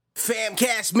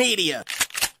Famcast Media.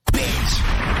 Bitch.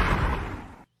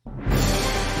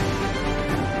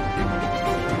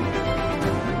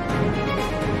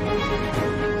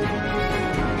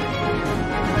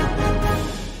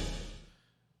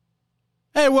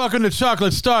 Hey, welcome to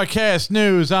Chocolate Starcast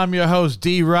News. I'm your host,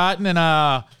 D. Rotten, and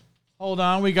hold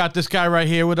on, we got this guy right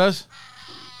here with us.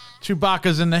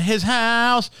 Chewbacca's in his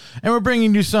house, and we're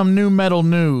bringing you some new metal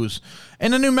news. In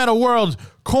the new metal world,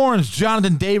 Korn's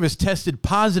Jonathan Davis tested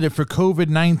positive for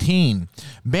COVID-19.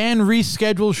 Band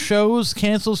reschedules shows,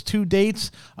 cancels 2 dates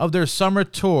of their summer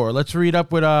tour. Let's read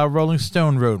up what Rolling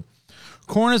Stone wrote.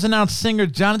 Korn has announced singer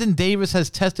Jonathan Davis has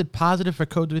tested positive for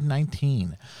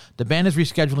COVID-19. The band is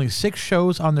rescheduling 6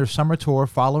 shows on their summer tour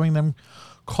following them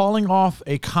calling off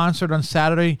a concert on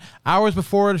Saturday hours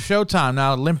before the showtime.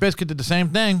 Now, Limp Bizkit did the same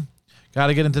thing. Got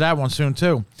to get into that one soon,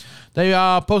 too. They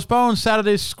postponed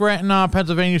Saturday's Scranton,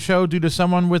 Pennsylvania show due to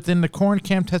someone within the Korn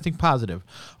camp testing positive.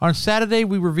 On Saturday,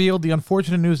 we revealed the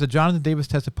unfortunate news that Jonathan Davis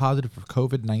tested positive for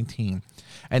COVID-19.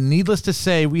 And needless to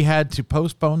say, we had to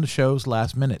postpone the shows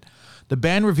last minute. The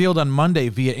band revealed on Monday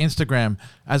via Instagram,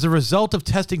 as a result of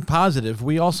testing positive,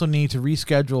 we also need to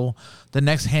reschedule the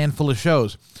next handful of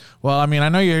shows. Well, I mean, I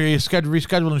know you're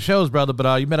rescheduling shows, brother,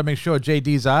 but you better make sure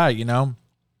JD's all right, you know?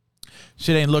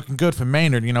 Shit ain't looking good for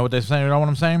Maynard, you know what they're saying? You know what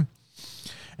I'm saying?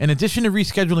 In addition to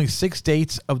rescheduling 6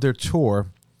 dates of their tour,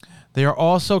 they are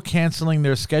also canceling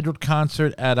their scheduled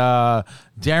concert at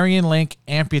Darien Lake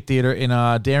Amphitheater in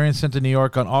Darien Center, New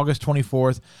York on August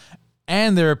 24th,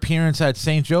 and their appearance at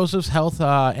St. Joseph's Health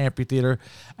Amphitheater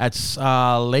at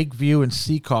Lakeview and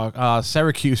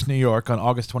Syracuse, New York on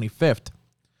August 25th.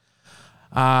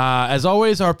 As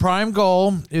always, our prime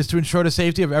goal is to ensure the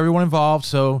safety of everyone involved,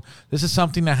 so this is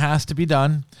something that has to be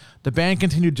done. The band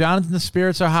continued, Jonathan's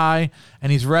spirits are high,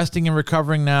 and he's resting and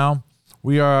recovering now.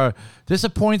 We are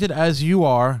disappointed as you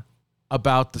are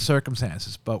about the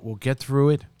circumstances, but we'll get through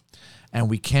it, and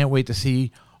we can't wait to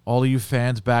see all of you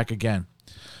fans back again.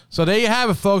 So there you have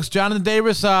it, folks. Jonathan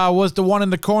Davis was the one in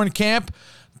the Korn camp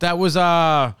that was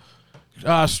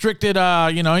restricted. He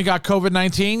got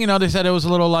COVID-19. You know, they said it was a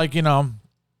little like, we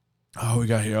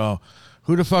got here. Oh,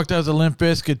 who the fuck does a Limp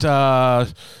Bizkit?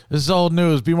 This is old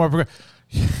news. Be more progressive.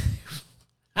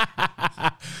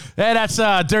 Hey, that's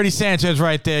Dirty Sanchez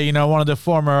right there. You know, one of the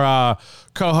former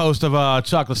co-hosts of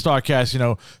Chocolate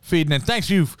Starcast. Feeding in. Thank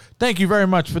you very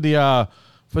much for the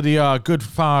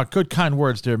good kind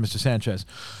words there, Mr. Sanchez.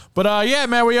 But yeah,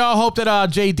 man, we all hope that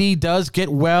JD does get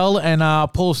well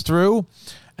and pulls through.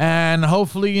 And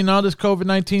hopefully, this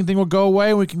COVID-19 thing will go away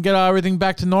and we can get everything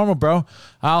back to normal, bro.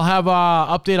 I'll have an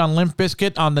update on Limp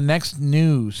Bizkit on the next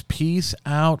news. Peace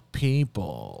out,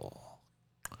 people.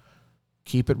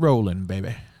 Keep it rolling,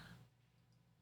 baby.